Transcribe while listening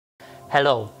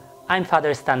Hello, I'm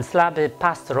Father Stanislawy,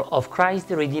 pastor of Christ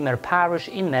the Redeemer Parish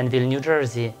in Manville, New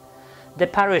Jersey. The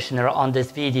parishioner on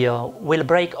this video will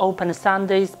break open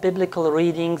Sunday's biblical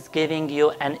readings, giving you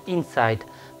an insight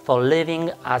for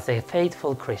living as a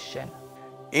faithful Christian.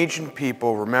 Ancient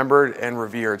people remembered and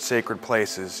revered sacred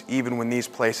places, even when these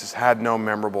places had no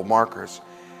memorable markers.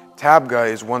 Tabgha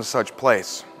is one such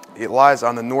place. It lies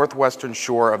on the northwestern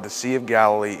shore of the Sea of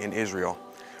Galilee in Israel.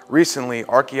 Recently,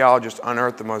 archaeologists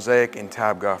unearthed a mosaic in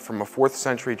Tabgha from a 4th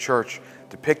century church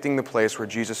depicting the place where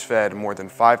Jesus fed more than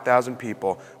 5,000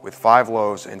 people with 5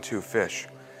 loaves and 2 fish.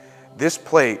 This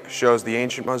plate shows the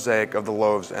ancient mosaic of the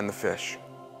loaves and the fish.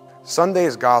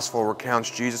 Sunday's Gospel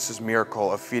recounts Jesus'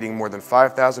 miracle of feeding more than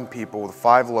 5,000 people with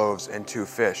 5 loaves and 2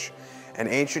 fish. An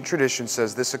ancient tradition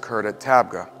says this occurred at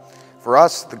Tabgha. For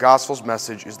us, the Gospel's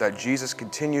message is that Jesus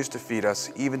continues to feed us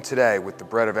even today with the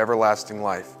bread of everlasting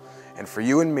life. And for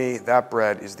you and me, that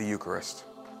bread is the Eucharist.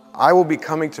 I will be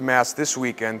coming to Mass this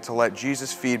weekend to let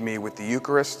Jesus feed me with the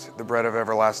Eucharist, the bread of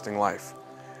everlasting life.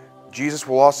 Jesus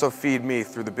will also feed me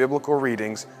through the biblical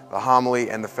readings, the homily,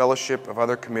 and the fellowship of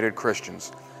other committed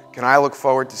Christians. Can I look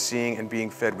forward to seeing and being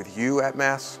fed with you at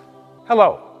Mass?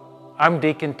 Hello, I'm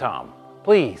Deacon Tom.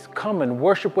 Please come and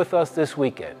worship with us this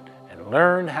weekend and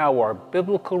learn how our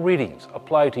biblical readings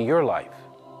apply to your life.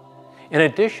 In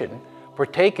addition,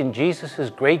 partake in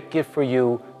Jesus' great gift for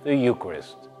you, the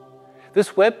Eucharist.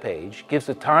 This webpage gives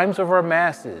the times of our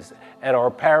Masses at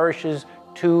our parish's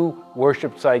 2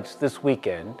 worship sites this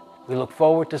weekend. We look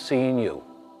forward to seeing you.